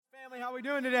Family, how we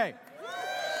doing today?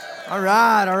 All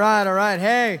right.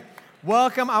 Hey,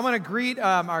 welcome. I'm going to greet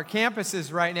our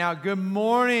campuses right now. Good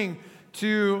morning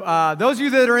to those of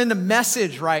you that are in the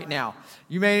message right now.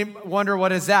 You may wonder,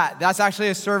 what is that? That's actually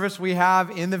a service we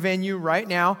have in the venue right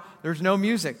now. There's no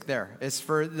music there. It's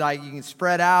for, like, you can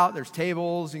spread out. There's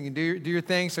tables. You can do your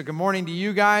thing. So good morning to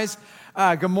you guys.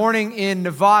 Good morning in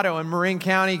Novato and Marin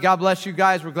County. God bless you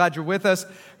guys. We're glad you're with us.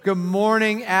 Good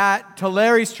morning at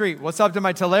Tulare Street. What's up to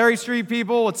my Tulare Street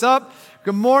people? What's up?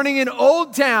 Good morning in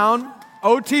Old Town,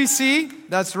 OTC.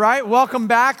 That's right. Welcome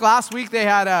back. Last week they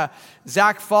had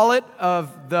Zach Follett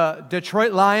of the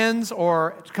Detroit Lions,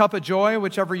 or Cup of Joy,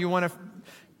 whichever you want to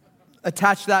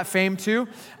attach that fame to.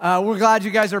 We're glad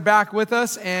you guys are back with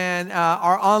us, and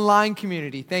our online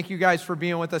community. Thank you guys for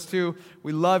being with us too.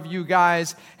 We love you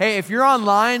guys. Hey, if you're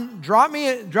online, drop me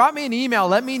an email.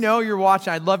 Let me know you're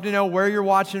watching. I'd love to know where you're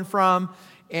watching from,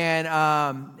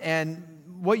 and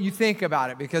what you think about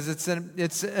it, because it's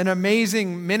an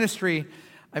amazing ministry.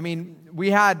 I mean, we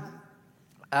had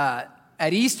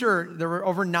at Easter there were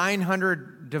over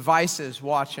 900 devices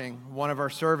watching one of our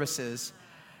services,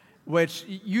 which,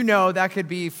 you know, that could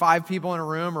be 5 people in a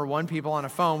room or 1 people on a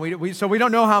phone. So we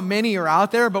don't know how many are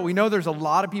out there, but we know there's a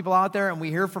lot of people out there, and we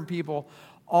hear from people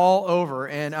all over.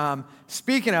 And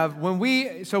speaking of,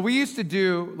 we used to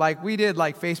do, we did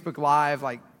Facebook Live,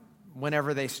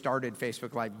 whenever they started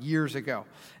Facebook Live years ago.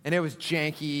 And it was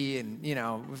janky, and,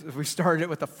 we started it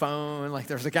with a phone.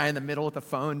 There's a guy in the middle with a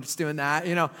phone just doing that,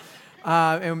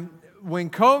 And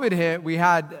when COVID hit, we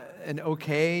had an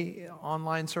okay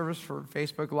online service for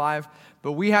Facebook Live,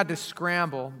 but we had to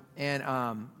scramble,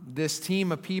 and this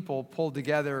team of people pulled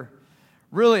together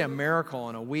really a miracle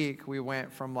in a week. We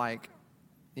went from a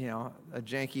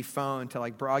janky phone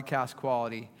to broadcast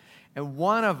quality, and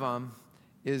one of them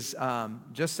is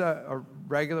just a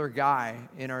regular guy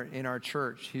in our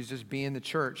church. He's just being the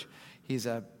church. He's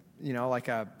a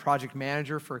project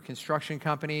manager for a construction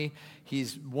company.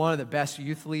 He's one of the best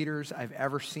youth leaders I've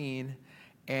ever seen.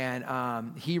 And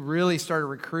he really started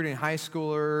recruiting high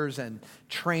schoolers and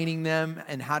training them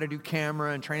and how to do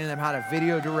camera and training them how to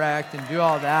video direct and do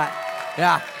all that.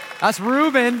 Yeah, that's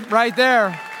Ruben right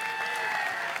there.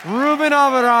 Ruben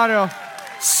Alvarado.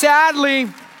 Sadly,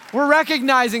 we're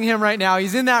recognizing him right now.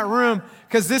 He's in that room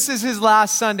because this is his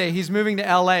last Sunday. He's moving to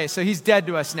LA, so he's dead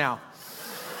to us now.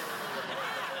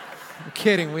 I'm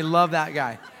kidding. We love that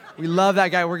guy.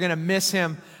 We're going to miss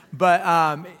him.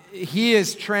 But he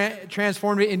has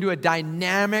transformed it into a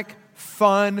dynamic,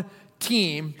 fun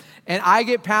team. And I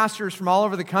get pastors from all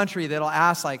over the country that'll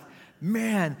ask,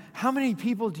 man, how many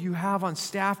people do you have on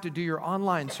staff to do your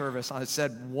online service? I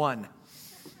said 1.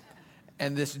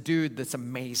 And this dude that's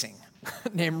amazing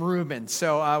named Ruben.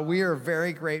 So we are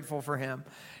very grateful for him.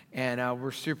 And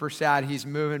we're super sad he's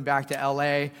moving back to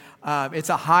L.A. It's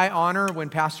a high honor when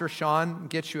Pastor Shawn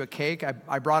gets you a cake.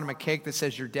 I brought him a cake that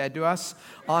says "You're dead to us"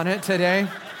 on it today.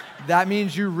 That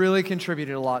means you really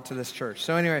contributed a lot to this church.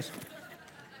 So anyways,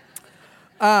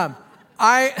 I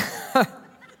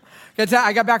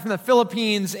got back from the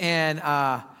Philippines, and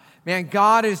man,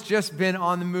 God has just been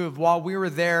on the move. While we were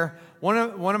there, one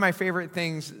of my favorite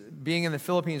things being in the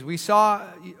Philippines, we saw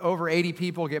over 80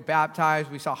 people get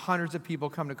baptized. We saw hundreds of people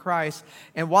come to Christ.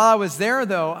 And while I was there,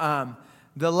 though,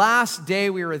 the last day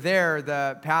we were there,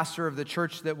 the pastor of the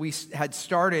church that we had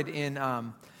started in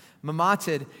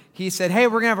Mamatid, he said, "Hey,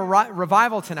 we're going to have a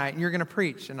revival tonight, and you're going to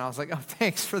preach." And I was like, "Oh,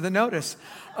 thanks for the notice."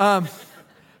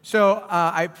 So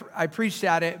I preached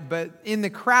at it, but in the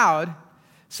crowd,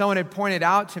 someone had pointed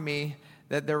out to me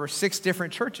that there were 6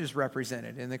 different churches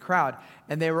represented in the crowd.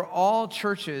 And they were all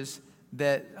churches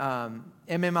that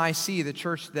MMIC, the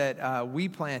church that we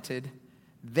planted,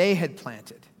 they had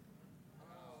planted.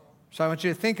 So I want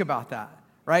you to think about that,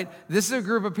 right? This is a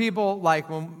group of people,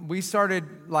 when we started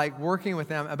working with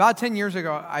them, about 10 years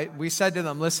ago, we said to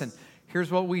them, "Listen,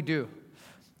 here's what we do.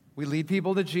 We lead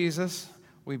people to Jesus,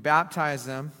 we baptize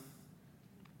them,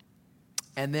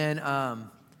 and then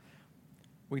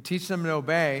we teach them to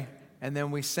obey, and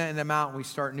then we send them out and we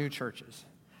start new churches."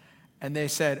 And they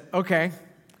said, "Okay."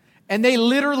 And they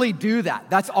literally do that.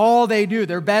 That's all they do.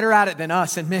 They're better at it than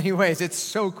us in many ways. It's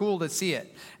so cool to see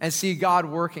it and see God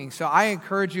working. So I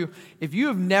encourage you, if you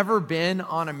have never been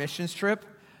on a missions trip,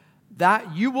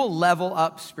 that you will level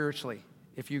up spiritually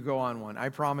if you go on one. I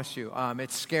promise you.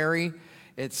 It's scary.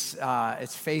 It's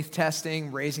faith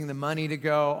testing, raising the money to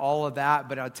go, all of that.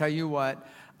 But I'll tell you what,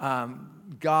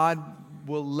 God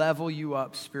will level you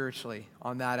up spiritually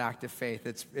on that act of faith.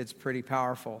 It's pretty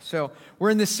powerful. So we're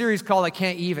in this series called I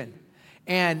Can't Even.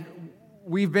 And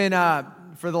we've been,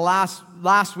 for the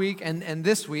last week and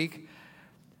this week,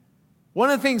 One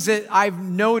of the things that I've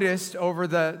noticed over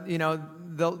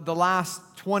the last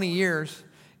 20 years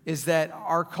is that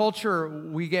our culture,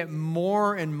 we get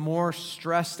more and more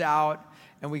stressed out,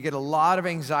 and we get a lot of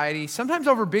anxiety, sometimes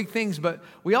over big things, but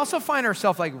we also find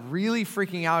ourselves like really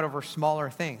freaking out over smaller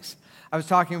things. I was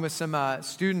talking with some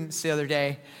students the other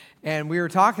day, and we were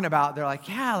talking about, they're like,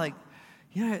 yeah, like,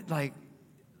 you know, like,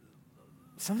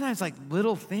 sometimes like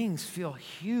little things feel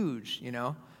huge, you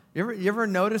know? You ever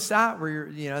notice that where you're,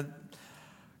 you know,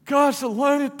 gosh, the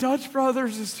line at Dutch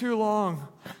Brothers is too long.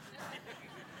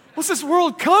 What's this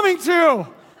world coming to?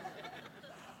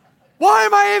 Why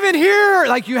am I even here?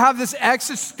 Like you have this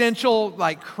existential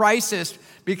like crisis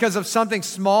because of something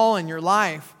small in your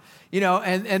life, you know,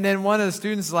 and then one of the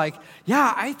students is like,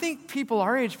 yeah, I think people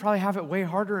our age probably have it way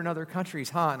harder in other countries,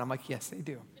 huh? And I'm like, yes, they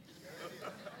do.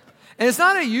 And it's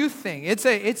not a youth thing. It's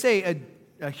a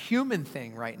human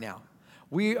thing right now.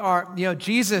 We are, you know,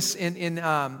 Jesus in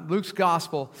Luke's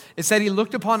gospel, it said he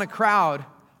looked upon a crowd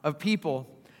of people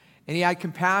and he had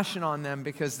compassion on them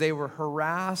because they were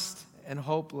harassed and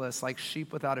hopeless like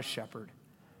sheep without a shepherd.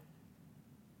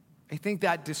 I think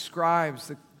that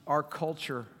describes our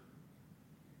culture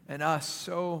and us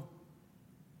so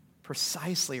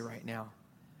precisely right now.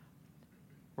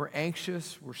 We're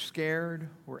anxious, we're scared,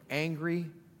 we're angry.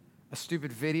 A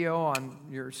stupid video on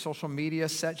your social media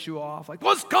sets you off. Like,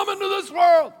 what's coming to this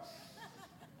world?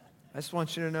 I just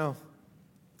want you to know,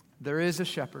 there is a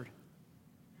shepherd.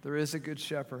 There is a good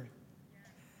shepherd.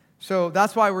 So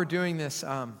that's why we're doing this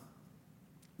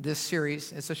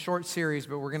series. It's a short series,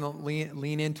 but we're going to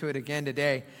lean into it again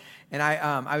today. And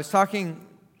I was talking,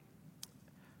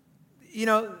 you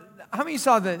know, how many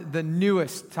saw the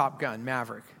newest Top Gun,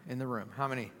 Maverick, in the room? How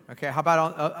many? Okay, how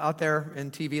about out there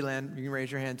in TV land? You can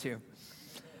raise your hand too.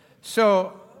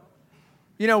 So,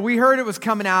 you know, we heard it was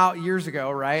coming out years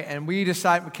ago, right? And we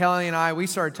decided, Kelly and I, we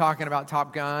started talking about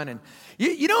Top Gun. And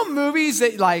you know movies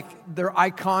that, like, they're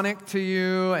iconic to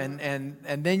you, and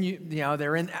then, you know,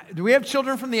 they're in, do we have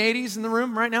children from the 80s in the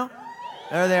room right now?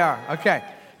 There they are, okay,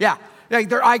 yeah. Like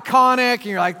they're iconic, and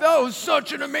you're like, that was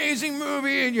such an amazing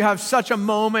movie, and you have such a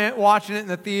moment watching it in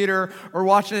the theater or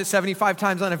watching it 75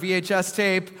 times on a VHS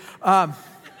tape.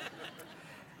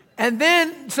 And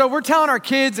then, so we're telling our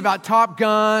kids about Top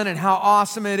Gun and how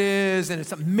awesome it is, and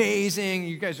it's amazing,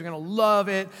 you guys are going to love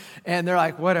it, and they're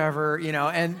like, whatever, you know.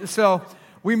 And so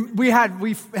we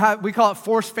call it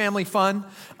forced family fun.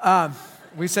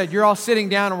 We said, you're all sitting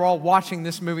down, and we're all watching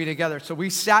this movie together. So we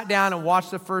sat down and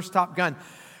watched the first Top Gun.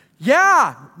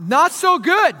 Yeah, not so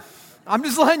good. I'm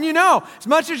just letting you know. As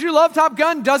much as you love Top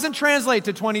Gun, doesn't translate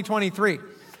to 2023.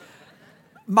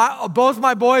 Both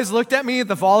my boys looked at me at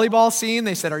the volleyball scene.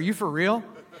 They said, are you for real?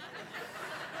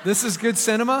 This is good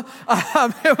cinema?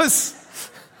 It was,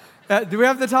 do we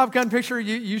have the Top Gun picture?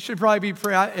 You should probably be,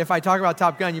 if I talk about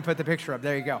Top Gun, you put the picture up.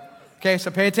 There you go. Okay,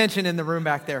 so pay attention in the room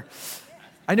back there.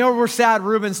 I know we're sad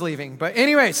Ruben's leaving, but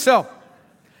anyway,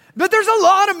 but there's a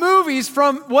lot of movies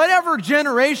from whatever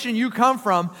generation you come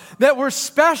from that were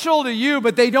special to you,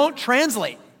 but they don't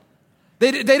translate.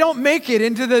 They don't make it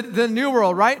into the new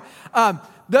world, right?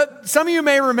 Some of you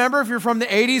may remember, if you're from the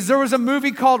 80s, there was a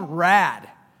movie called Rad,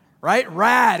 right?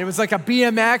 Rad. It was like a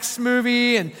BMX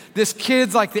movie, and this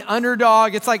kid's like the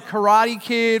underdog. It's like Karate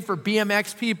Kid for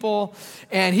BMX people.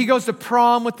 And he goes to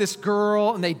prom with this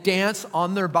girl, and they dance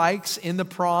on their bikes in the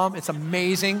prom. It's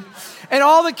amazing. And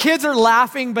all the kids are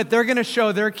laughing, but they're going to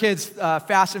show their kids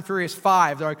Fast and Furious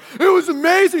 5. They're like, it was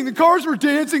amazing. The cars were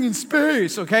dancing in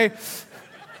space, okay?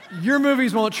 Your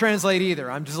movies won't translate either.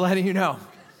 I'm just letting you know.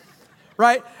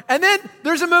 Right? And then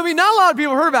there's a movie not a lot of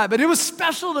people heard about, but it was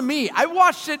special to me. I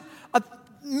watched it a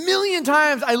million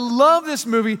times. I love this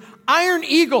movie, Iron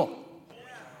Eagle.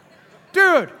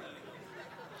 Dude,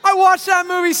 I watched that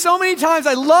movie so many times.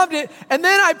 I loved it. And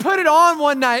then I put it on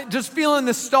one night just feeling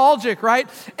nostalgic, right?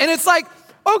 And it's like,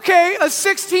 okay, a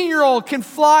 16-year-old can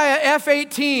fly a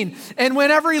F-18, and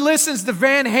whenever he listens to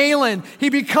Van Halen,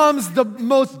 he becomes the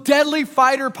most deadly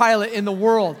fighter pilot in the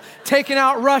world, taking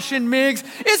out Russian MiGs.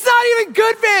 It's not even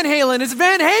good Van Halen, it's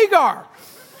Van Hagar.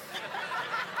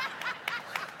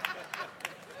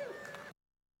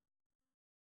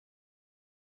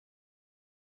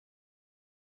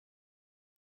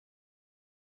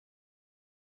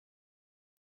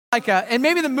 And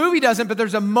maybe the movie doesn't, but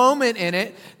there's a moment in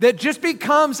it that just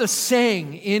becomes a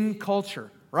saying in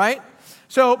culture, right?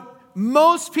 So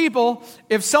most people,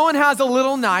 if someone has a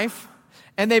little knife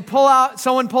and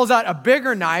someone pulls out a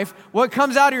bigger knife, what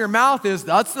comes out of your mouth is,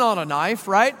 that's not a knife,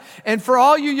 right? And for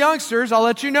all you youngsters, I'll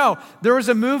let you know, there was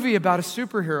a movie about a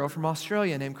superhero from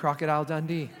Australia named Crocodile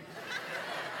Dundee.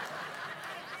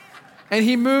 And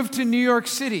he moved to New York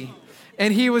City.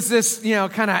 and he was this,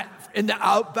 kind of in the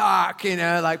outback,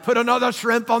 like put another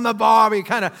shrimp on the barbie,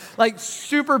 kind of like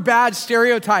super bad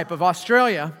stereotype of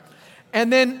Australia.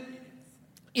 And then,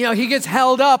 he gets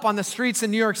held up on the streets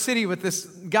in New York City with this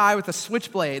guy with a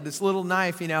switchblade, this little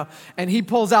knife, and he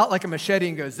pulls out like a machete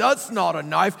and goes, "That's not a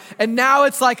knife." And now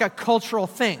it's like a cultural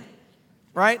thing,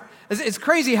 right? It's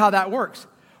crazy how that works.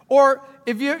 Or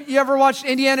if you ever watched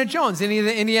Indiana Jones, any of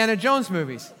the Indiana Jones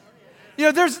movies,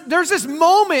 there's this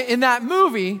moment in that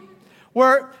movie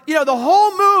where, the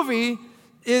whole movie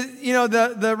is,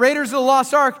 the Raiders of the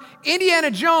Lost Ark, Indiana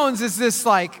Jones is this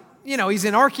like, he's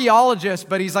an archaeologist,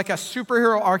 but he's like a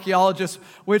superhero archaeologist,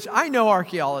 which I know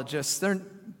archaeologists.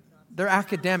 They're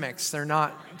academics. They're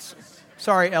not,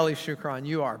 sorry, Ellie Shukran,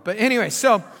 you are. But anyways,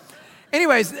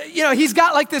 he's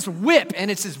got like this whip,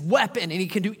 and it's his weapon, and he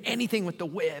can do anything with the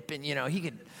whip, and, he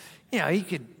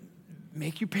could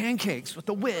make you pancakes with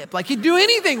the whip. Like, he'd do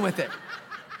anything with it.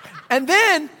 And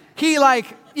then he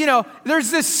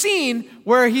there's this scene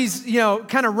where he's,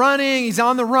 kind of running, he's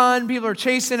on the run, people are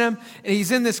chasing him, and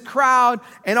he's in this crowd,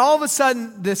 and all of a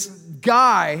sudden, this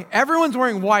guy, everyone's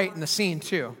wearing white in the scene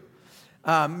too,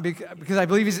 because I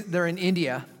believe they're in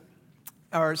India,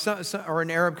 or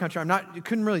an Arab country, you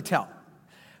couldn't really tell.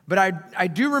 But I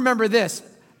do remember this,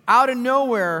 out of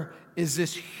nowhere is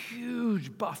this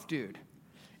huge buff dude,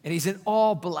 and he's in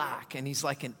all black, and he's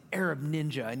like an Arab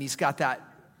ninja, and he's got that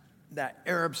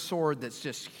Arab sword that's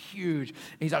just huge.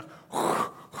 And he's like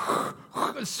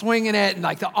swinging it, and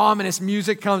like the ominous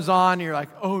music comes on, and you're like,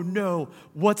 oh no,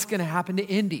 what's going to happen to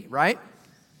Indy, right?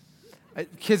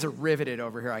 Kids are riveted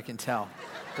over here, I can tell.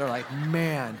 They're like,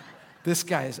 man, this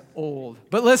guy is old.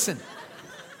 But listen,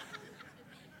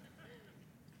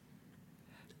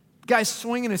 guy's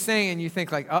swinging his thing, and you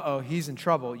think like, uh-oh, he's in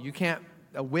trouble.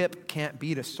 A whip can't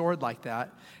beat a sword like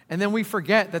that. And then we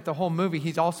forget that the whole movie,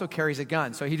 he also carries a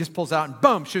gun. So he just pulls out and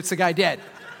boom, shoots the guy dead.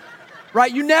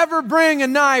 Right? You never bring a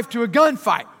knife to a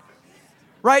gunfight.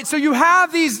 Right? So you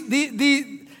have these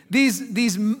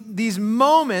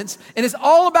moments, and it's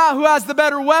all about who has the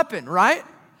better weapon, right?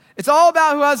 It's all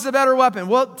about who has the better weapon.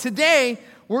 Well, today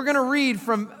we're going to read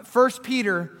from 1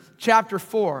 Peter chapter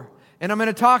 4, and I'm going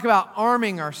to talk about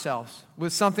arming ourselves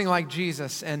with something like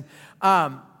Jesus. And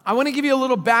I want to give you a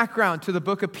little background to the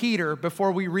book of Peter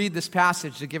before we read this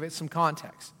passage to give it some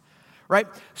context, right?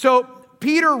 So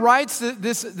Peter writes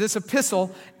this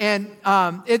epistle, and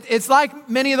it's like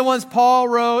many of the ones Paul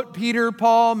wrote. Peter,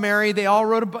 Paul, Mary, they all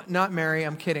wrote not Mary,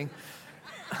 I'm kidding.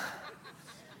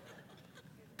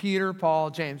 Peter,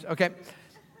 Paul, James, okay.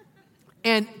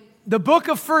 And the book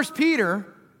of 1 Peter,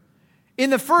 in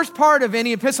the first part of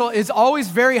any epistle, is always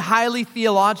very highly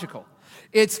theological.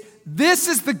 This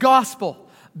is the gospel.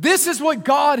 This is what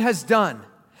God has done.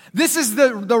 This is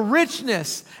the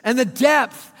richness and the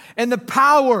depth and the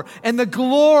power and the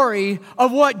glory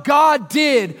of what God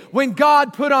did when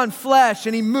God put on flesh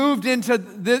and he moved into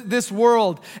this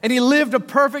world and he lived a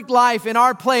perfect life in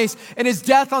our place, and his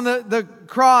death on the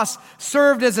cross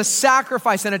served as a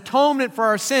sacrifice and atonement for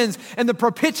our sins, and the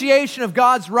propitiation of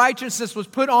God's righteousness was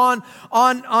put on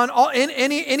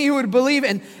any who would believe.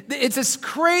 And it's this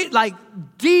great,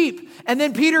 deep. And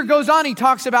then Peter goes on, he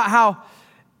talks about how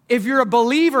if you're a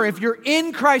believer, if you're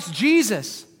in Christ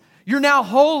Jesus, you're now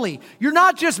holy. You're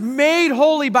not just made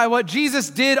holy by what Jesus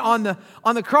did on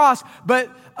the cross, but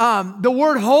the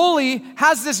word holy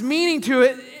has this meaning to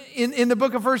it in the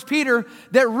book of 1 Peter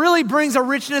that really brings a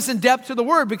richness and depth to the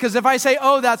word. Because if I say,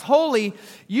 oh, that's holy,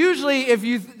 usually if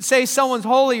you say someone's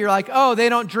holy, you're like, oh, they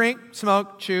don't drink,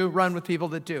 smoke, chew, run with people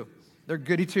that do. They're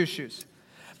goody two-shoes.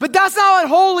 But that's not what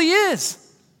holy is.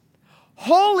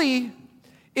 Holy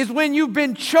is when you've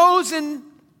been chosen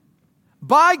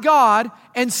by God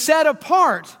and set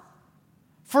apart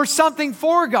for something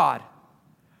for God,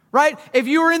 right? If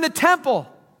you were in the temple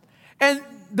and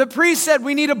the priest said,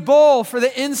 we need a bowl for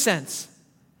the incense,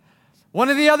 one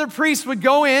of the other priests would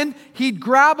go in, he'd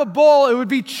grab a bowl, it would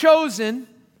be chosen,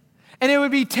 and it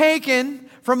would be taken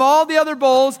from all the other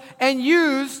bowls and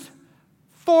used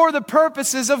for the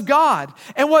purposes of God.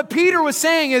 And what Peter was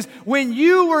saying is, when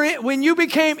you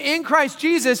became in Christ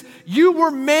Jesus, you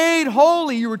were made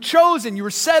holy, you were chosen, you were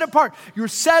set apart. You were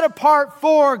set apart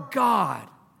for God.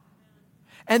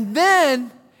 And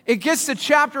then it gets to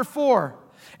chapter 4,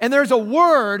 and there's a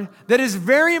word that is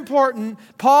very important.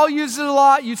 Paul uses it a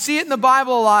lot. You see it in the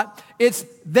Bible a lot. It's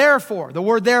therefore, the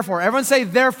word therefore. Everyone say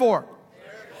therefore.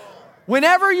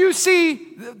 Whenever you see,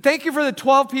 thank you for the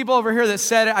 12 people over here that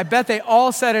said it. I bet they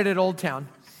all said it at Old Town.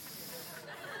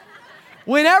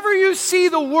 Whenever you see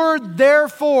the word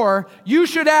therefore, you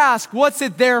should ask, what's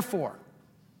it there for?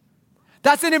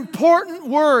 That's an important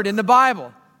word in the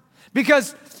Bible.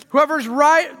 Because Whoever's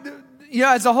right,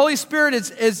 as the Holy Spirit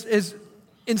is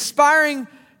inspiring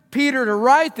Peter to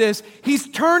write this, he's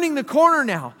turning the corner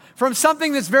now from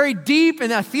something that's very deep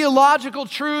and a theological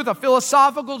truth, a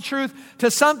philosophical truth, to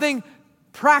something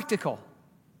practical.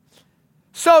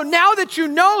 So now that you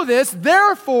know this,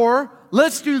 therefore,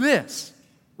 let's do this,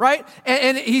 right?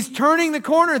 And he's turning the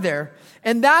corner there.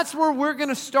 And that's where we're going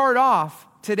to start off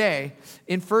today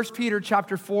in 1 Peter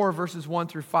chapter 4, verses 1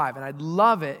 through 5. And I'd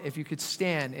love it if you could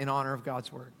stand in honor of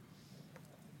God's word.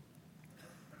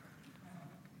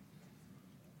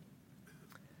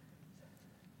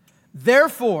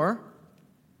 Therefore,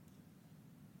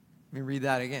 let me read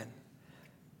that again.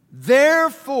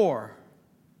 Therefore,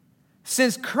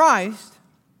 since Christ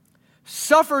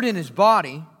suffered in his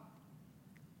body,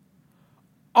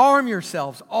 arm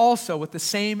yourselves also with the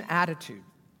same attitude.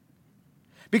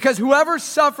 Because whoever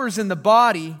suffers in the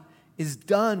body is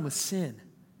done with sin.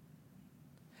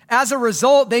 As a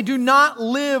result, they do not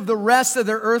live the rest of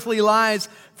their earthly lives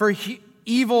for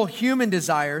evil human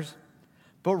desires,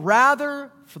 but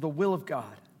rather for the will of God.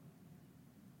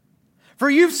 For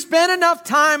you've spent enough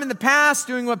time in the past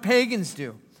doing what pagans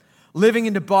do, living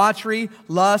in debauchery,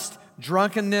 lust,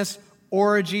 drunkenness,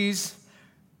 orgies,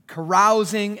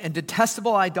 carousing, and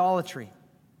detestable idolatry.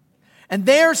 And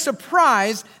they are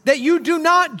surprised that you do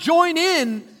not join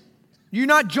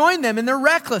them in their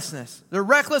recklessness, their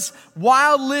reckless,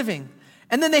 wild living.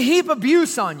 And then they heap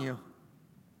abuse on you.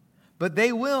 But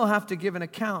they will have to give an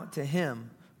account to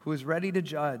him who is ready to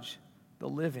judge the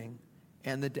living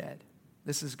and the dead.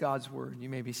 This is God's word. You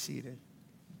may be seated.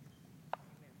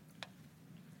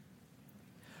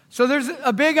 So there's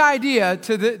a big idea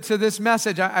to this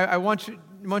message I want you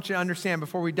to understand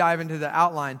before we dive into the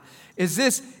outline, is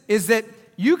that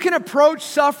you can approach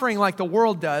suffering like the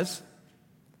world does,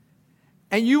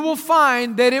 and you will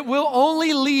find that it will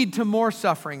only lead to more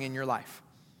suffering in your life.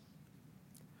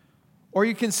 Or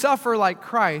you can suffer like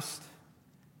Christ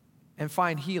and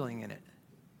find healing in it.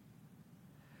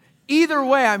 Either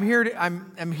way, I'm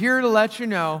here to let you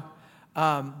know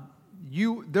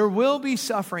there will be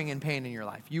suffering and pain in your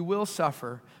life. You will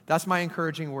suffer. That's my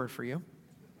encouraging word for you.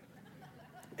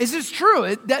 Is this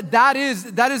true? That is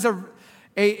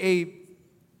a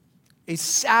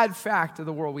sad fact of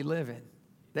the world we live in.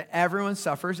 That everyone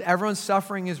suffers. Everyone's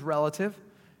suffering is relative,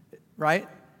 right?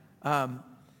 To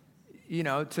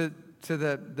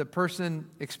the person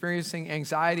experiencing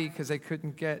anxiety because they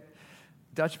couldn't get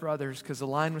Dutch Brothers because the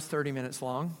line was 30 minutes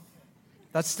long.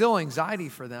 That's still anxiety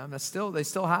for them. They still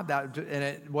have that, and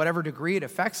at whatever degree it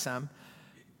affects them.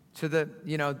 To the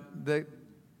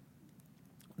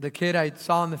kid I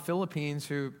saw in the Philippines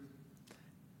who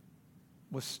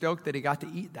was stoked that he got to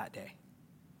eat that day.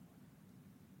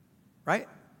 Right?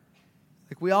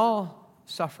 Like, we all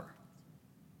suffer.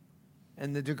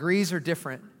 And the degrees are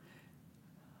different.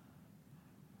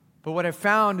 But what I've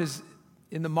found is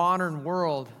in the modern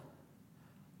world,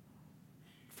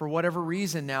 for whatever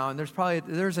reason now, and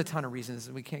there's a ton of reasons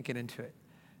and we can't get into it.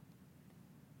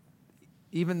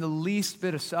 Even the least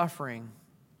bit of suffering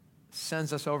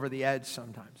sends us over the edge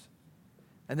sometimes.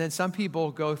 And then some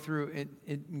people go through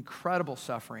incredible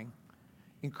suffering.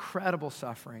 And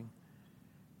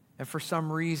for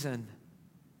some reason,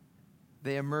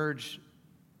 they emerge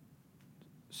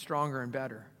stronger and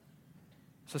better.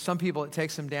 So some people, it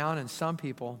takes them down, and some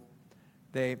people,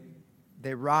 they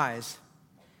rise.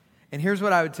 And here's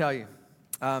what I would tell you.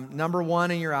 Number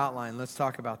one in your outline, let's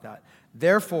talk about that.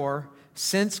 Therefore,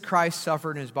 since Christ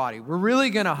suffered in his body. We're really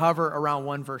going to hover around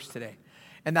one verse today.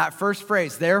 And that first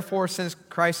phrase, therefore, since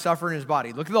Christ suffered in his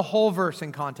body. Look at the whole verse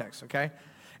in context, okay?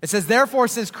 It says, therefore,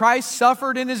 since Christ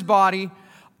suffered in his body,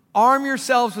 arm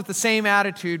yourselves with the same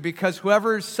attitude, because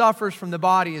whoever suffers from the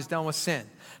body is done with sin.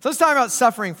 So let's talk about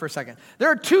suffering for a second. There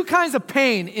are two kinds of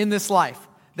pain in this life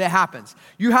that happens.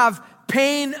 You have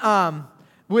pain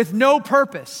with no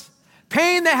purpose.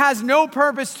 Pain that has no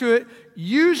purpose to it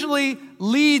usually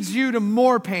leads you to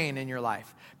more pain in your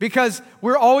life, because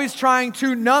we're always trying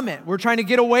to numb it. We're trying to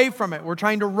get away from it. We're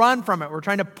trying to run from it. We're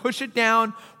trying to push it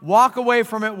down, walk away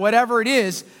from it, whatever it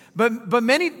is. But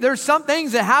there's some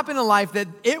things that happen in life that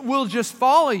it will just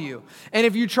follow you. And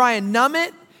if you try and numb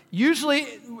it, usually,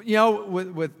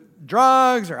 with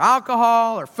drugs or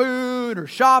alcohol or food or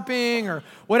shopping or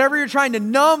whatever you're trying to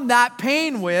numb that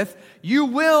pain with, it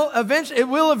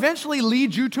will eventually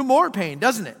lead you to more pain,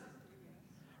 doesn't it?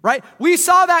 Right? We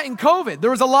saw that in COVID. There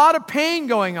was a lot of pain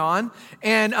going on,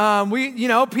 and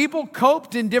people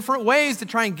coped in different ways to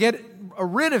try and get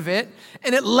rid of it,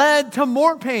 and it led to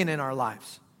more pain in our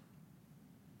lives.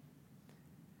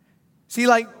 See,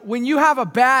 like, when you have a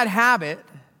bad habit,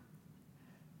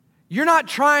 you're not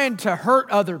trying to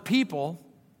hurt other people.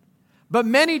 But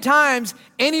many times,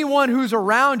 anyone who's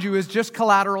around you is just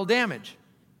collateral damage.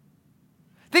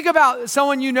 Think about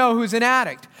someone you know who's an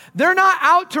addict. They're not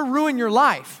out to ruin your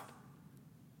life.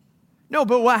 No,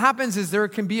 but what happens is there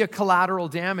can be a collateral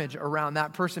damage around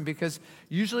that person because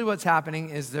usually what's happening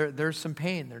is there's some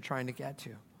pain they're trying to get to.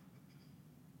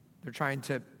 They're trying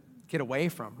to get away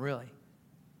from, really.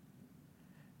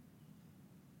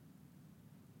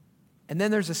 And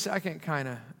then there's a second kind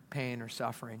of pain or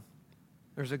suffering.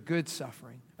 There's a good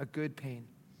suffering, a good pain.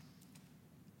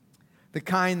 The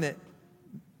kind that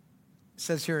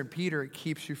says here in Peter, it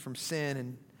keeps you from sin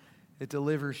and it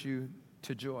delivers you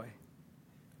to joy.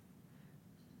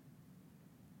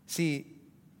 See,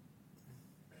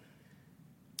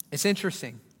 it's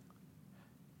interesting.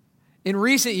 In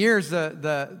recent years,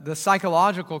 the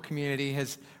psychological community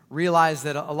has realized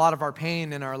that a lot of our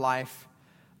pain in our life,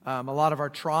 a lot of our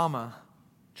trauma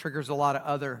triggers a lot of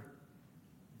other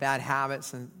bad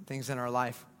habits and things in our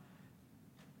life.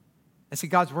 And see,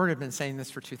 God's word had been saying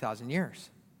this for 2,000 years.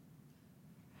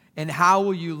 And how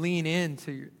will you lean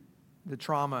into the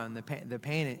trauma and the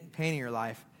pain in your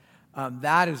life?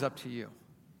 That is up to you.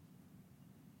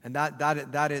 And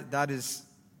that is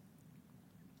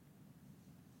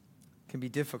can be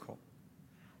difficult.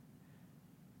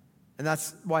 And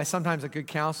that's why sometimes a good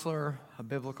counselor, a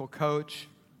biblical coach,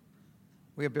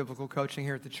 we have biblical coaching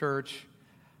here at the church,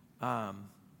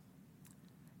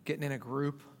 getting in a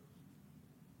group.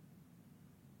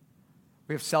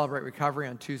 We have Celebrate Recovery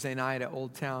on Tuesday night at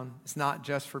Old Town. It's not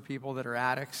just for people that are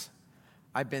addicts.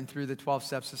 I've been through the 12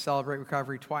 steps to Celebrate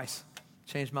Recovery twice.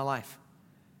 Changed my life.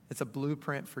 It's a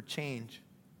blueprint for change.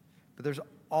 But there's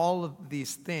all of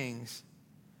these things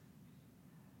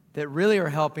that really are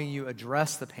helping you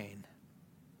address the pain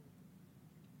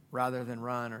rather than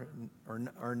run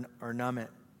or numb it.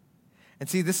 And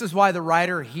see, this is why the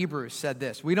writer of Hebrews said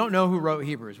this. We don't know who wrote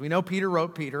Hebrews. We know Peter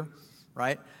wrote Peter,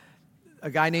 right? A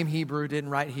guy named Hebrew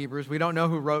didn't write Hebrews. We don't know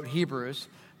who wrote Hebrews,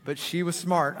 but she was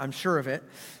smart, I'm sure of it.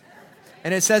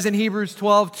 And it says in Hebrews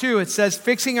 12:2, it says,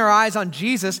 fixing our eyes on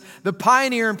Jesus, the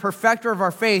pioneer and perfecter of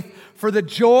our faith, for the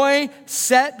joy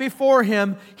set before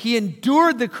him, he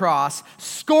endured the cross,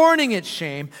 scorning its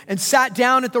shame, and sat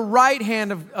down at the right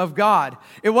hand of God.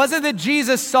 It wasn't that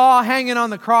Jesus saw hanging on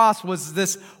the cross was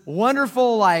this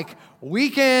wonderful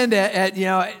weekend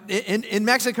in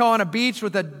Mexico on a beach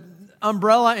with an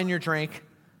umbrella in your drink.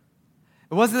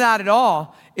 It wasn't that at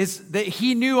all. It's that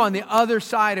he knew on the other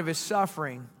side of his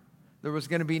suffering, there was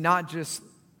going to be not just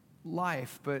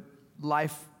life, but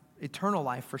life, eternal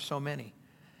life for so many.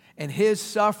 And his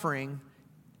suffering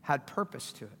had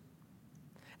purpose to it.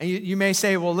 And you may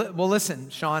say, well, listen,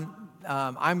 Shawn,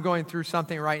 I'm going through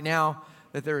something right now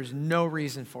that there is no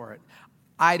reason for it.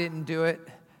 I didn't do it.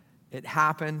 It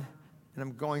happened, and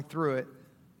I'm going through it.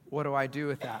 What do I do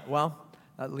with that? Well,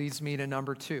 that leads me to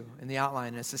number 2 in the outline,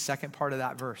 and it's the second part of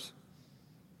that verse.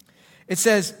 It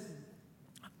says,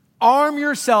 arm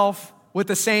yourself with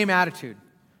the same attitude,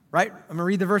 right? I'm going to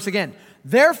read the verse again.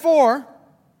 Therefore,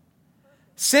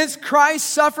 since Christ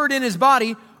suffered in his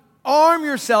body, arm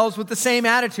yourselves with the same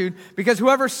attitude, because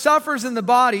whoever suffers in the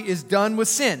body is done with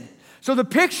sin. So the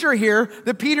picture here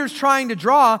that Peter's trying to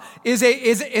draw is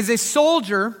a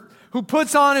soldier who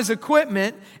puts on his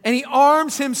equipment and he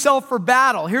arms himself for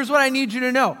battle. Here's what I need you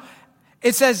to know.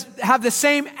 It says, have the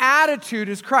same attitude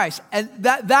as Christ. And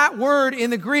that word in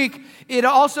the Greek, it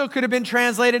also could have been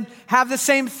translated, have the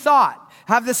same thought,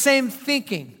 have the same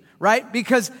thinking, right?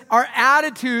 Because our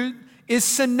attitude is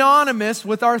synonymous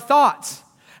with our thoughts.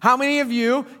 How many of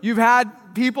you've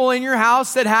had people in your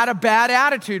house that had a bad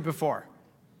attitude before?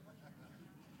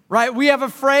 Right? We have a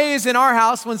phrase in our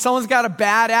house when someone's got a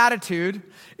bad attitude,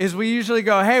 is we usually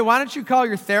go, hey, why don't you call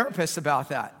your therapist about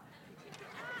that?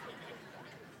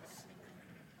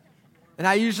 And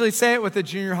I usually say it with a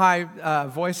junior high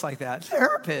voice like that,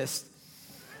 therapist.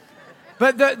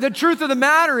 But the truth of the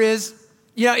matter is,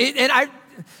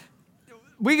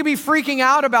 we can be freaking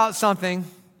out about something.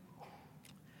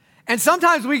 And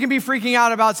sometimes we can be freaking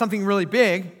out about something really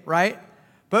big, right?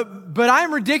 But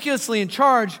I'm ridiculously in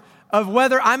charge of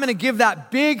whether I'm going to give that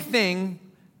big thing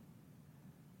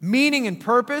meaning and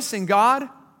purpose in God,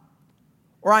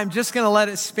 or I'm just going to let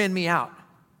it spin me out.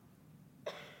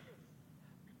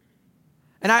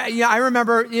 And I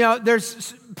remember,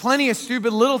 there's plenty of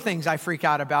stupid little things I freak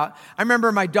out about. I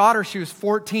remember my daughter, she was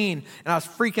 14, and I was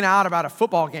freaking out about a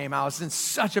football game. I was in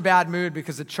such a bad mood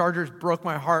because the Chargers broke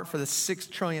my heart for the 6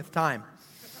 trillionth time.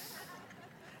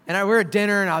 And we were at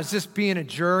dinner, and I was just being a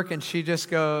jerk, and she just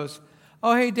goes,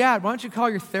 oh, hey, Dad, why don't you call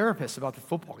your therapist about the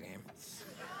football game?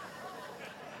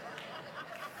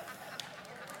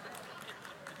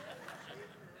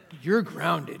 You're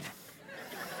grounded.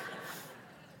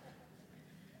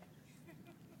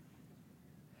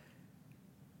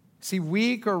 See,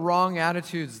 weak or wrong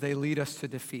attitudes, they lead us to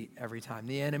defeat every time.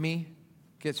 The enemy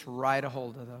gets right a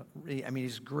hold of he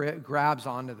grabs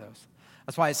onto those.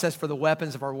 That's why it says, for the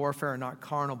weapons of our warfare are not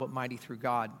carnal, but mighty through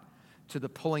God, to the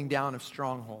pulling down of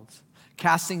strongholds,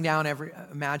 casting down every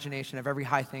imagination of every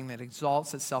high thing that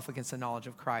exalts itself against the knowledge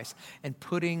of Christ, and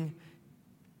putting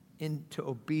into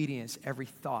obedience every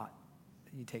thought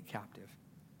that you take captive.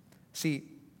 See,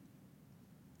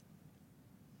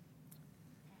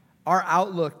 our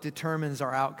outlook determines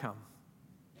our outcome,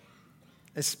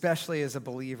 especially as a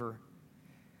believer.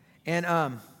 And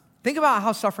think about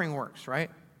how suffering works, right?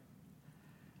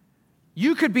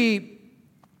 You could be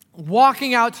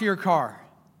walking out to your car,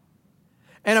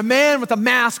 and a man with a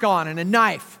mask on and a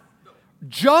knife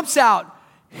jumps out,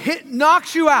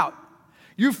 knocks you out.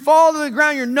 You fall to the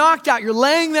ground, you're knocked out, you're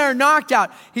laying there knocked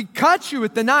out. He cuts you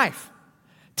with the knife,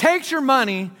 takes your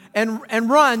money and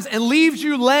runs and leaves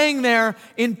you laying there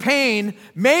in pain,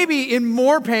 maybe in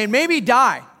more pain, maybe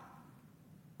die,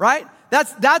 right?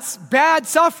 That's bad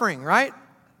suffering, right?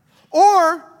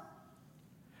 Or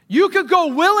you could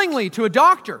go willingly to a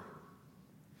doctor,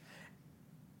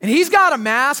 and he's got a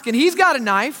mask and he's got a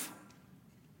knife,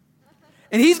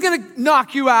 and he's going to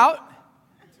knock you out.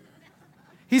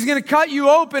 He's going to cut you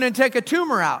open and take a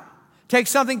tumor out, take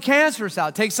something cancerous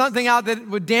out, take something out that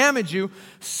would damage you,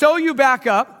 sew you back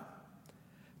up,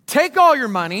 take all your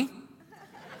money,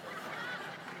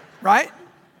 right?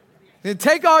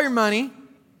 Take all your money.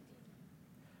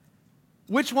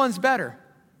 Which one's better?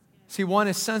 See, one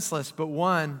is senseless, but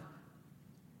one,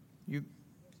 you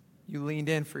leaned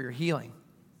in for your healing.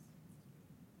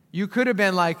 You could have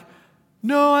been like,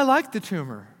 no, I like the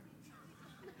tumor.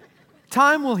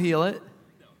 Time will heal it.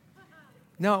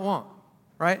 No, it won't,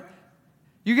 right?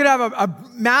 You could have a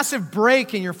massive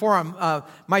break in your forearm.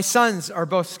 My sons are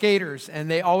both skaters, and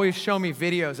they always show me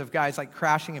videos of guys like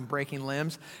crashing and breaking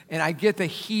limbs, and I get the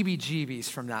heebie-jeebies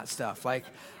from that stuff. Like,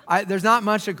 there's not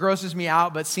much that grosses me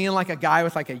out, but seeing like a guy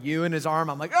with like a U in his arm,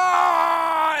 I'm like,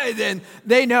 ah! And then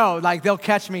they know, like they'll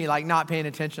catch me like not paying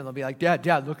attention. They'll be like,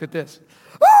 Dad, look at this.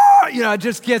 Ah! You know, it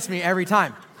just gets me every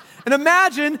time. And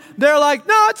imagine they're like,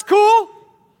 no, it's cool.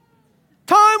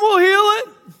 Time will heal it.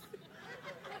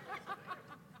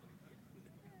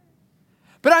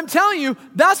 But I'm telling you,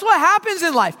 that's what happens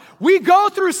in life. We go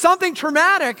through something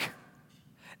traumatic,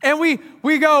 and we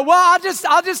go, well,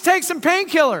 I'll just take some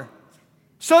painkiller,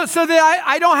 so that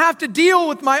I don't have to deal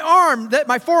with my arm,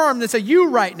 my forearm that's a U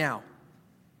right now.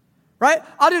 Right?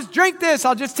 I'll just drink this,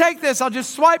 I'll just take this, I'll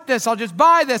just swipe this, I'll just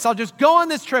buy this, I'll just go on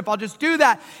this trip, I'll just do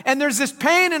that. And there's this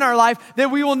pain in our life that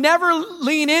we will never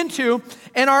lean into,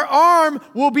 and our arm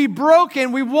will be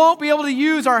broken. We won't be able to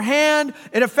use our hand.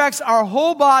 It affects our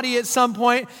whole body at some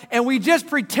point, and we just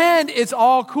pretend it's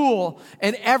all cool,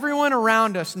 and everyone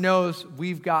around us knows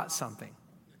we've got something.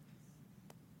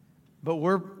 But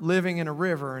we're living in a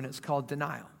river, and it's called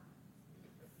denial.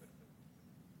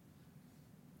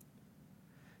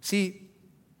 See,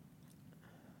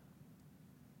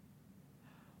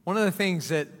 one of the things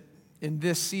that in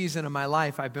this season of my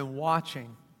life I've been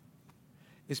watching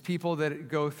is people that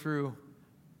go through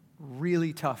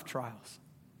really tough trials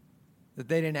that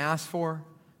they didn't ask for.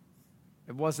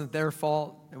 It wasn't their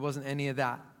fault. It wasn't any of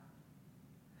that.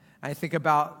 I think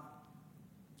about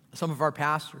some of our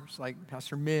pastors, like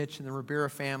Pastor Mitch and the Ribera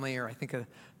family, or I think of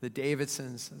the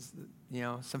Davidsons,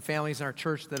 some families in our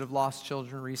church that have lost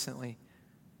children recently.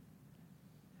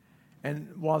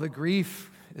 And while the grief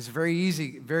is very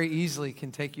easily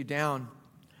can take you down,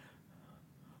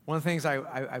 one of the things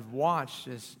I've watched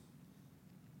is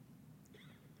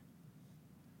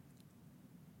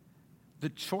the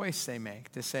choice they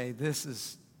make to say, this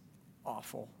is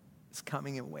awful. It's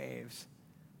coming in waves.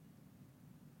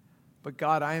 But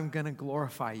God, I am going to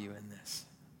glorify you in this.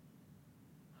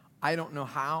 I don't know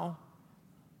how,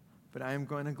 but I am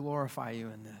going to glorify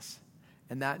you in this.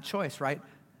 And that choice, right?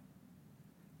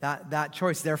 That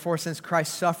choice. Therefore, since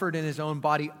Christ suffered in his own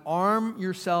body, arm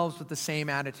yourselves with the same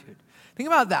attitude. Think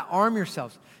about that. Arm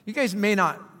yourselves. You guys may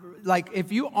not, like,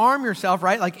 if you arm yourself,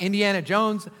 right, like Indiana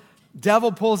Jones,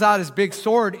 devil pulls out his big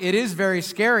sword. It is very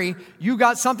scary. You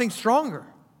got something stronger.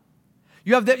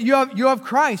 You have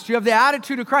Christ. You have the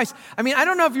attitude of Christ. I mean, I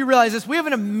don't know if you realize this. We have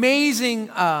an amazing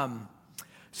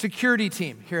security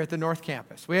team here at the North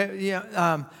Campus.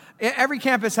 Every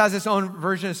campus has its own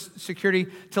version of security.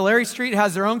 Tulare Street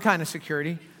has their own kind of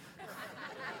security.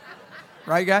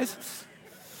 Right, guys?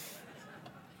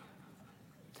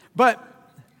 But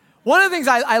one of the things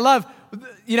I love,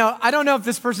 I don't know if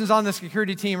this person's on the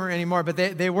security team or anymore, but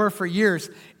they were for years.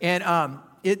 And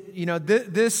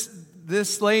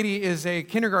this lady is a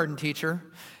kindergarten teacher.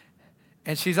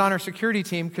 And she's on our security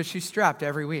team because she's strapped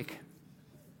every week.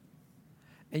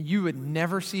 And you would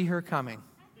never see her coming.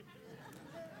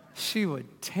 She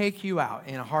would take you out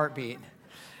in a heartbeat.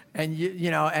 And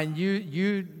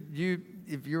you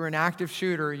if you were an active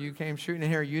shooter, you came shooting in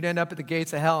here, you'd end up at the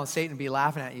gates of hell and Satan would be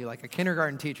laughing at you like a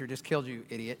kindergarten teacher just killed you,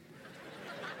 idiot.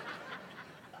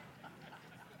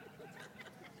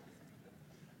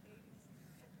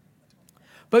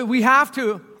 But we have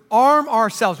to arm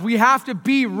ourselves. We have to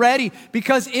be ready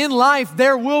because in life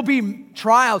there will be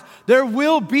trials. There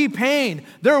will be pain.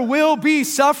 There will be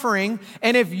suffering.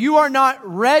 And if you are not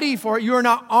ready for it, you are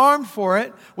not armed for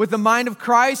it with the mind of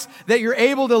Christ, that you're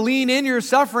able to lean into your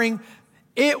suffering,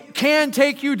 it can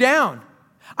take you down.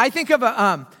 I think of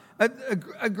a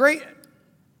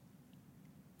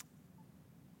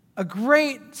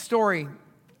great story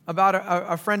about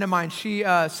a friend of mine. She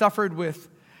suffered with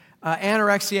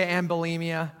anorexia and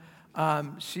bulimia.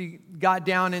 She got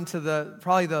down into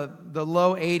probably the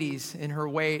low 80s in her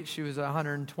weight. She was a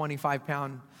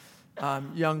 125-pound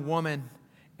young woman,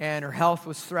 and her health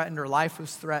was threatened, her life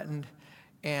was threatened,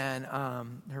 and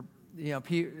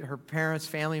her parents,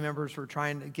 family members were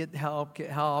trying to get help.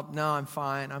 No, I'm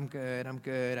fine. I'm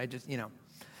good. I just,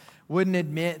 wouldn't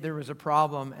admit there was a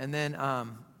problem. And then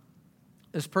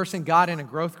this person got in a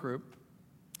growth group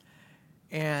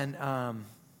and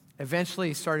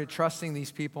eventually started trusting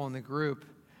these people in the group.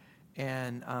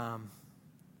 And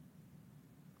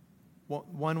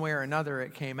one way or another,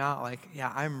 it came out like,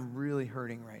 yeah, I'm really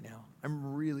hurting right now.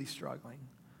 I'm really struggling.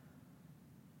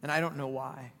 And I don't know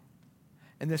why.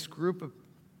 And this group of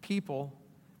people,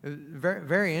 it was very,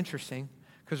 very interesting,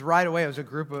 because right away it was a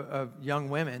group of young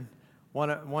women. One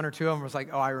or two of them was like,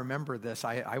 oh, I remember this.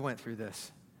 I went through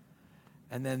this.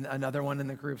 And then another one in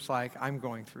the group's like, I'm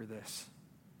going through this.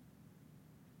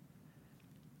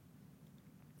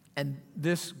 And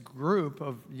this group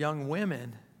of young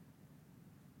women,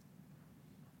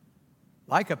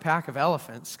 like a pack of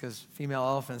elephants, because female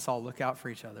elephants all look out for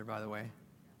each other, by the way,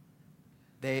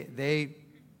 they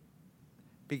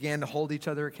began to hold each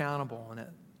other accountable. And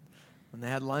when they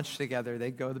had lunch together,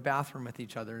 they'd go to the bathroom with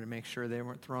each other to make sure they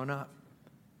weren't thrown up.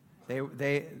 They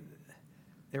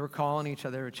were calling each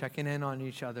other, they were checking in on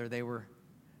each other.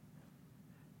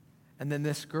 And then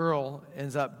this girl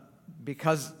ends up,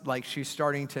 because she's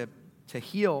starting to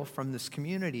heal from this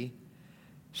community,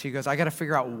 she goes, I got to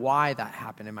figure out why that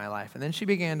happened in my life. And then she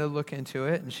began to look into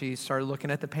it, and she started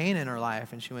looking at the pain in her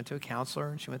life, and she went to a counselor,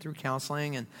 and she went through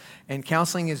counseling, and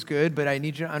counseling is good, but I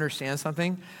need you to understand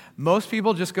something. Most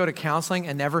people just go to counseling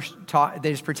and never talk,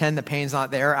 they just pretend the pain's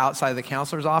not there outside of the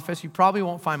counselor's office. You probably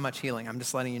won't find much healing. I'm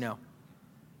just letting you know.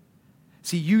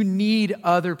 See, you need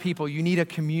other people. You need a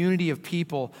community of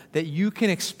people that you can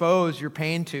expose your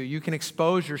pain to, you can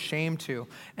expose your shame to,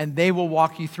 and they will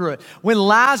walk you through it. When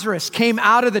Lazarus came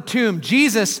out of the tomb,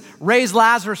 Jesus raised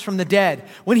Lazarus from the dead.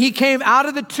 When he came out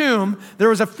of the tomb, there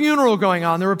was a funeral going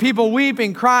on. There were people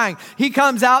weeping, crying. He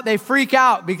comes out, they freak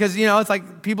out because, it's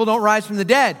like people don't rise from the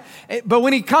dead. But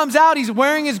when he comes out, he's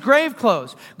wearing his grave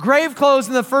clothes. Grave clothes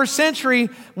in the first century,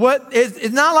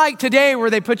 it's not like today where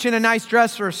they put you in a nice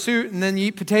dress or a suit and then you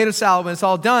eat potato salad when it's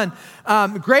all done.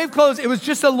 Grave clothes, it was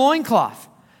just a loincloth.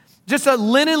 Just a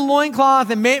linen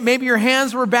loincloth, and maybe your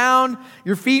hands were bound,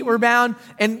 your feet were bound,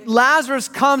 and Lazarus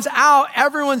comes out,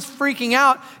 everyone's freaking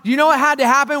out. Do you know what had to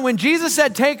happen? When Jesus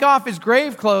said, take off his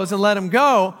grave clothes and let him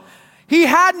go, he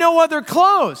had no other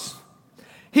clothes.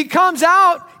 He comes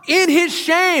out in his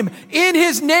shame, in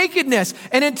his nakedness,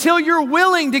 and until you're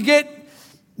willing to get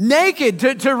naked,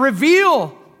 to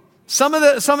reveal some of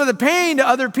the pain to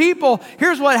other people,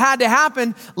 here's what had to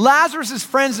happen. Lazarus'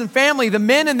 friends and family, the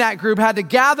men in that group, had to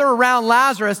gather around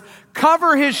Lazarus,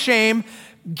 cover his shame,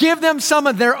 give them some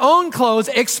of their own clothes,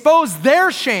 expose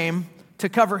their shame to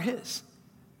cover his.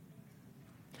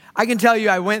 I can tell you,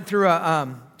 I went through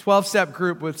a 12-step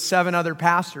group with 7 other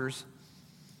pastors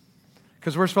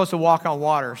because we're supposed to walk on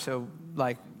water. So,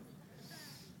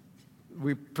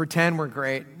 we pretend we're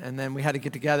great, and then we had to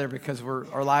get together because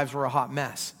our lives were a hot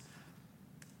mess.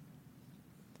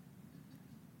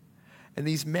 And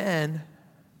these men,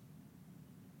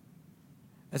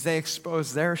 as they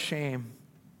exposed their shame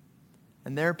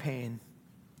and their pain,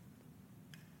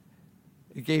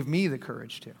 it gave me the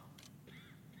courage to.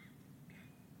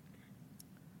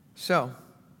 So,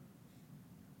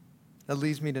 that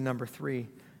leads me to number 3.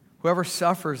 Whoever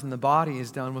suffers in the body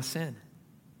is done with sin.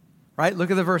 Right?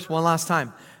 Look at the verse one last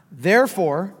time.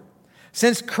 Therefore,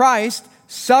 since Christ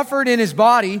suffered in his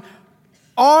body,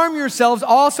 arm yourselves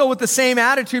also with the same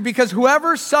attitude, because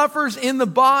whoever suffers in the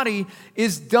body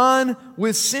is done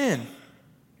with sin.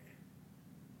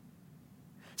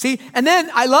 See, and then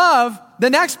I love the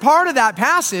next part of that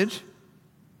passage.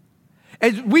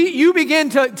 As you begin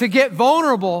to get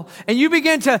vulnerable and you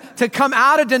begin to come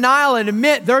out of denial and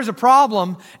admit there's a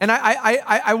problem. And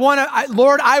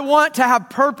Lord, I want to have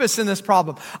purpose in this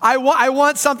problem. I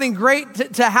want something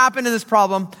great to happen in this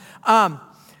problem.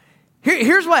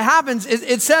 Here's what happens.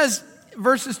 It says,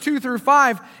 verses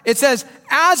 2-5, it says,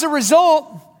 as a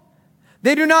result,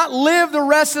 they do not live the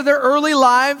rest of their earthly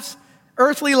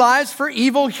lives for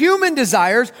evil human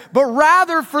desires, but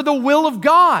rather for the will of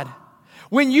God.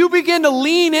 When you begin to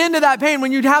lean into that pain,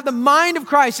 when you have the mind of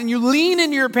Christ and you lean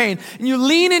into your pain and you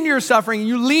lean into your suffering and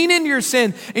you lean into your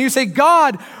sin and you say,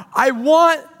 God, I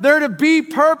want there to be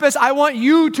purpose. I want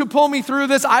you to pull me through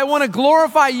this. I want to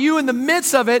glorify you in the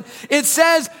midst of it. It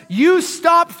says you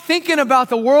stop thinking about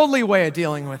the worldly way of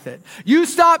dealing with it. You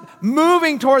stop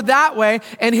moving toward that way.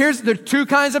 And here's the two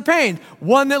kinds of pain.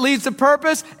 One that leads to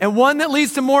purpose and one that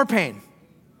leads to more pain.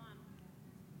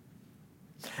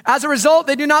 As a result,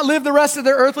 they do not live the rest of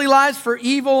their earthly lives for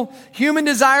evil human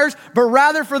desires, but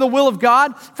rather for the will of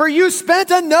God. For you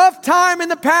spent enough time in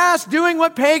the past doing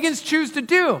what pagans choose to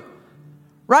do,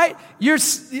 right?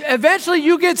 Eventually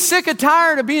you get sick and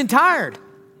tired of being tired.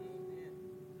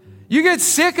 You get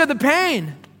sick of the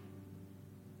pain.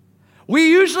 We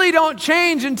usually don't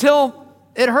change until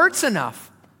it hurts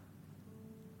enough,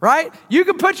 right? You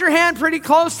can put your hand pretty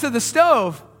close to the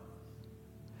stove,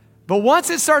 but once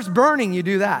it starts burning, you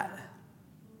do that.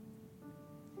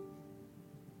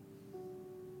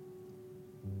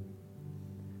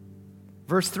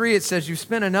 Verse 3, it says, you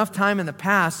spent enough time in the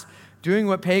past doing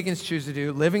what pagans choose to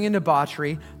do, living in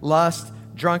debauchery, lust,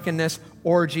 drunkenness,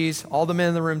 orgies. All the men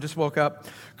in the room just woke up.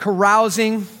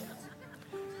 Carousing,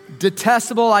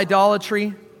 detestable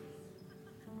idolatry.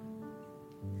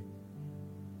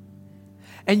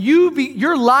 And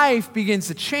your life begins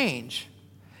to change.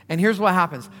 And here's what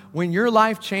happens. When your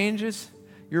life changes,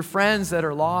 your friends that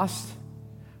are lost,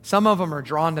 some of them are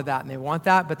drawn to that and they want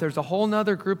that, but there's a whole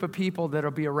nother group of people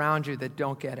that'll be around you that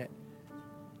don't get it.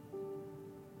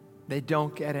 They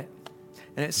don't get it.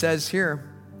 And it says here,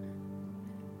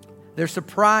 they're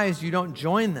surprised you don't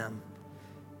join them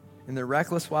in their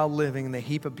reckless wild living and they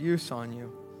heap abuse on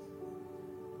you.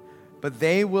 But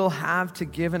they will have to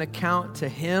give an account to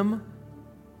him,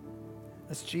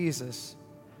 that's Jesus,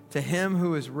 to him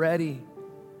who is ready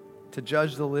to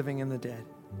judge the living and the dead.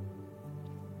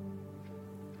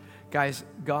 Guys,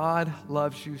 God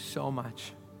loves you so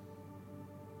much.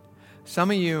 Some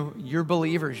of you, you're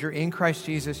believers. You're in Christ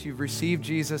Jesus. You've received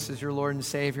Jesus as your Lord and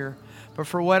Savior. But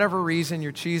for whatever reason,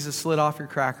 your cheese has slid off your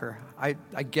cracker. I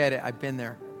get it. I've been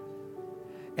there.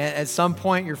 And at some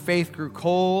point, your faith grew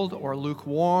cold or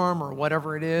lukewarm or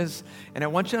whatever it is. And I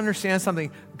want you to understand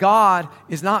something. God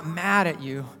is not mad at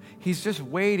you. He's just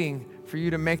waiting for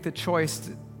you to make the choice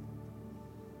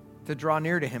to draw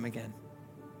near to him again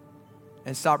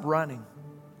and stop running.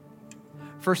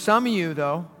 For some of you,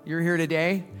 though, you're here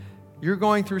today, you're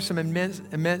going through some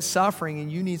immense suffering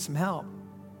and you need some help.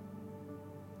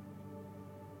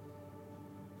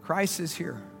 Christ is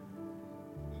here.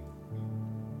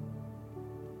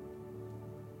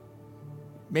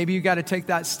 Maybe you got to take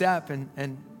that step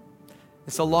and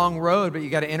it's a long road, but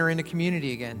you got to enter into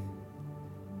community again.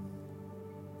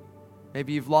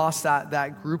 Maybe you've lost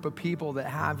that group of people that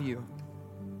have you.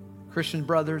 Christian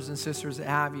brothers and sisters that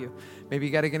have you. Maybe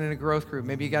you got to get in a growth group.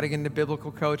 Maybe you got to get into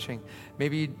biblical coaching.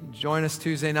 Maybe you join us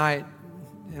Tuesday night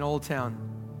in Old Town.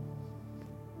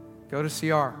 Go to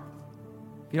CR.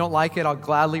 If you don't like it, I'll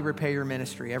gladly repay your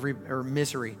misery,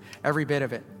 every bit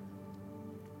of it.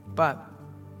 But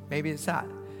maybe it's that.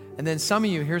 And then some of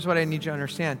you, here's what I need you to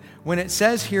understand. When it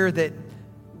says here that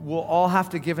we'll all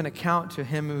have to give an account to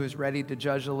him who is ready to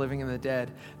judge the living and the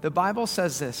dead, the Bible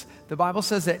says this. The Bible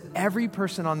says that every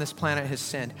person on this planet has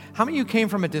sinned. How many of you came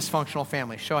from a dysfunctional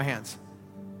family? Show of hands.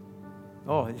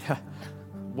 Oh, yeah.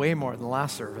 Way more than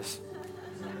last service.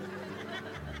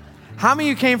 How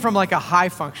many of you came from like a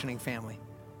high-functioning family?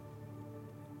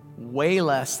 Way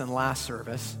less than last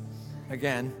service.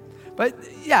 Again. But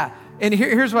yeah, and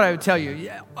here's what I would tell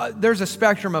you. There's a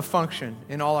spectrum of function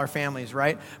in all our families,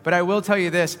 right? But I will tell you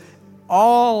this.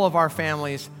 All of our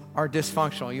families are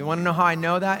dysfunctional. You want to know how I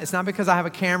know that? It's not because I have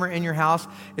a camera in your house.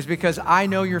 It's because I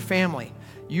know your family.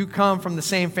 You come from the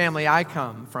same family I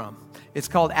come from. It's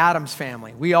called Adam's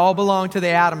family. We all belong to the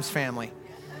Adams family.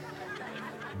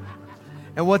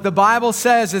 And what the Bible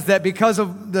says is that because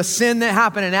of the sin that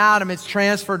happened in Adam, it's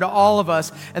transferred to all of us.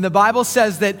 And the Bible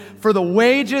says that for the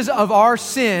wages of our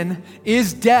sin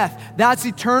is death. That's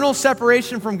eternal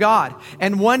separation from God.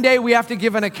 And one day we have to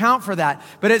give an account for that.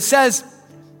 But it says,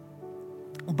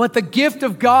 But the gift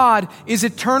of God is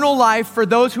eternal life for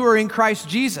those who are in Christ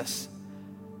Jesus.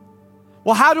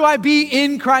 Well, how do I be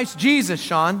in Christ Jesus,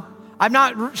 Shawn? I'm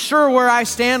not sure where I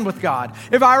stand with God.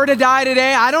 If I were to die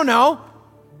today, I don't know.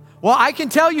 Well, I can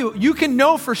tell you, you can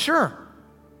know for sure.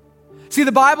 See,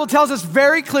 the Bible tells us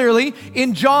very clearly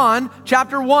in John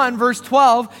chapter 1, verse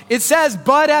 12, it says,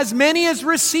 but as many as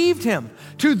received him,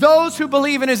 to those who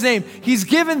believe in his name, he's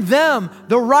given them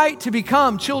the right to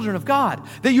become children of God.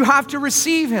 That you have to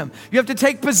receive him. You have to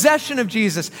take possession of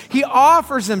Jesus. He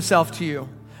offers himself to you,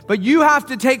 but you have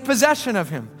to take possession of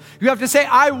him. You have to say,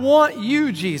 I want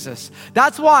you, Jesus.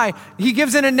 That's why he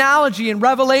gives an analogy in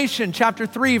Revelation chapter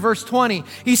 3, verse 20.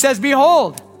 He says,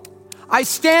 behold, I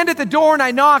stand at the door and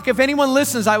I knock. If anyone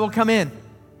listens, I will come in.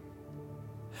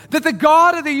 That the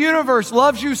God of the universe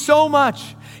loves you so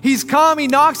much. He's come, he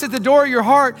knocks at the door of your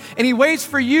heart, and he waits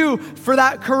for you for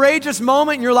that courageous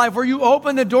moment in your life where you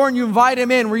open the door and you invite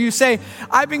him in, where you say,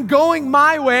 I've been going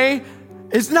my way.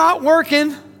 It's not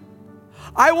working.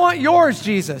 I want yours,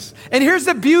 Jesus. And here's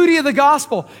the beauty of the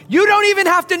gospel. You don't even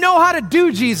have to know how to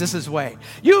do Jesus' way.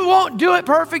 You won't do it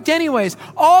perfect anyways.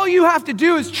 All you have to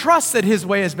do is trust that his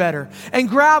way is better and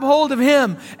grab hold of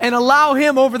him and allow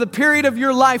him over the period of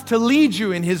your life to lead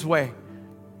you in his way.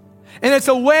 And it's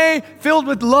a way filled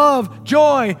with love,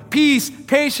 joy, peace,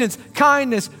 patience,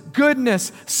 kindness,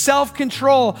 goodness,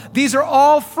 self-control. These are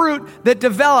all fruit that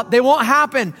develop. They won't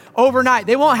happen overnight.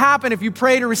 They won't happen if you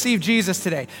pray to receive Jesus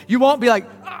today. You won't be like,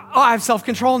 oh, I have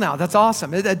self-control now. That's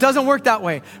awesome. It doesn't work that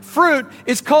way. Fruit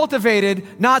is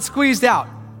cultivated, not squeezed out.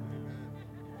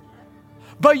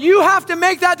 But you have to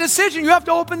make that decision. You have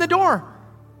to open the door.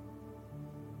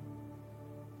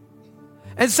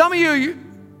 And some of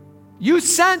you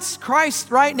sense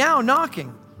Christ right now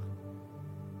knocking.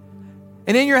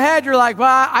 And in your head, you're like,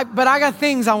 well, but I got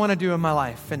things I want to do in my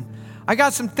life. And I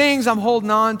got some things I'm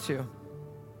holding on to.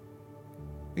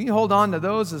 You can hold on to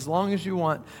those as long as you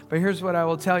want. But here's what I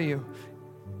will tell you.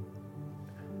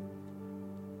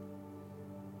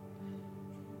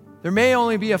 There may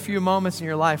only be a few moments in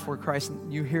your life where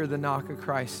you hear the knock of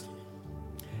Christ.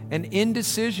 And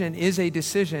indecision is a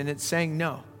decision. It's saying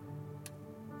no.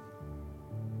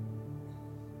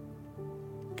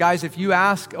 Guys, if you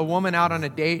ask a woman out on a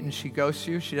date and she ghosts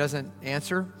you, she doesn't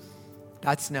answer,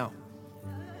 that's no.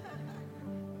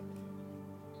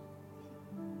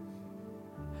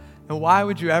 And why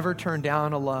would you ever turn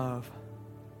down a love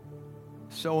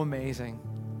so amazing,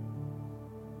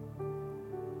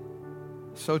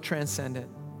 so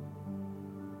transcendent,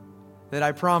 that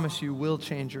I promise you will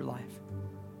change your life?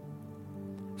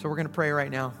 So we're going to pray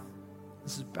right now.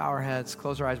 This is bow our heads,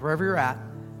 close our eyes, wherever you're at.